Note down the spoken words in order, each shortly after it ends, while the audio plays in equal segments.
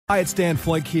Hi, it's Dan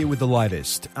Floak here with the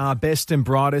latest. Our best and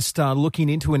brightest are looking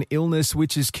into an illness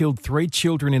which has killed 3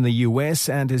 children in the US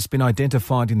and has been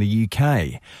identified in the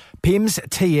UK. PIMS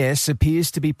TS appears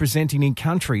to be presenting in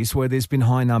countries where there's been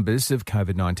high numbers of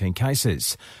COVID-19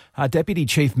 cases. Our Deputy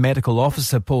Chief Medical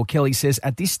Officer, Paul Kelly, says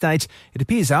at this stage it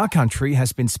appears our country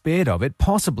has been spared of it,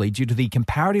 possibly due to the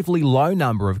comparatively low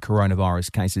number of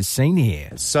coronavirus cases seen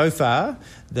here. So far,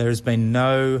 there has been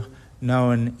no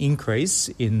known increase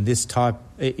in this type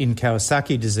in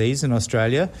Kawasaki disease in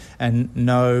Australia and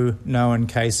no known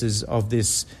cases of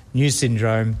this new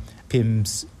syndrome,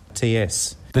 PIMS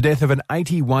TS. The death of an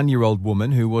 81-year-old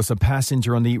woman who was a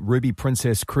passenger on the Ruby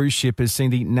Princess cruise ship has seen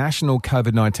the national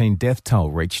COVID-19 death toll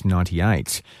reach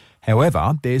 98.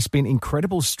 However, there's been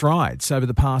incredible strides over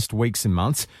the past weeks and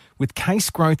months, with case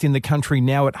growth in the country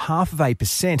now at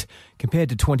 0.5% compared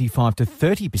to 25 to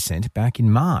 30% back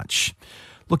in March.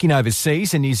 Looking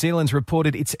overseas, and New Zealand's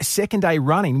reported its second day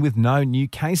running with no new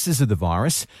cases of the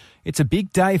virus. It's a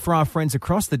big day for our friends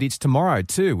across the ditch tomorrow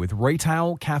too, with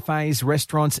retail, cafes,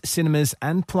 restaurants, cinemas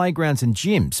and playgrounds and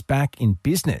gyms back in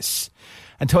business.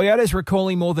 And Toyota's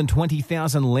recalling more than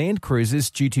 20,000 Land Cruisers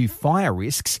due to fire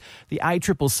risks. The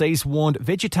ACCC's warned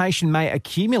vegetation may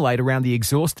accumulate around the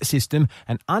exhaust system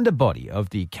and underbody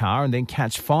of the car and then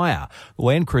catch fire. The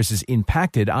Land Cruisers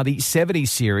impacted are the 70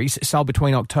 series, sold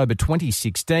between October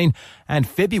 2016 and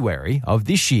February of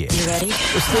this year. You ready?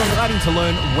 We're still waiting to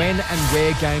learn when and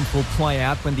where games will play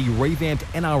out when the revamped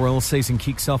NRL season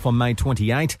kicks off on May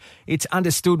 28. It's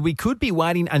understood we could be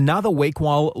waiting another week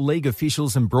while league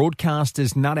officials and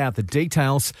broadcasters nut out the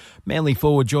details. Manly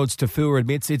forward George Tafua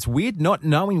admits it's weird not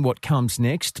knowing what comes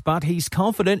next, but he's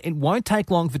confident it won't take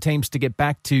long for teams to get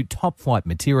back to top flight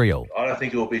material. I don't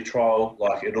think it will be trial,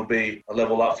 it'll be a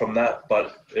level up from that,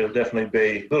 but it'll definitely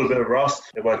be a little bit of rust.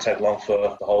 It won't take long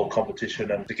for the whole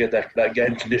competition and to get that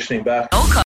game conditioning back.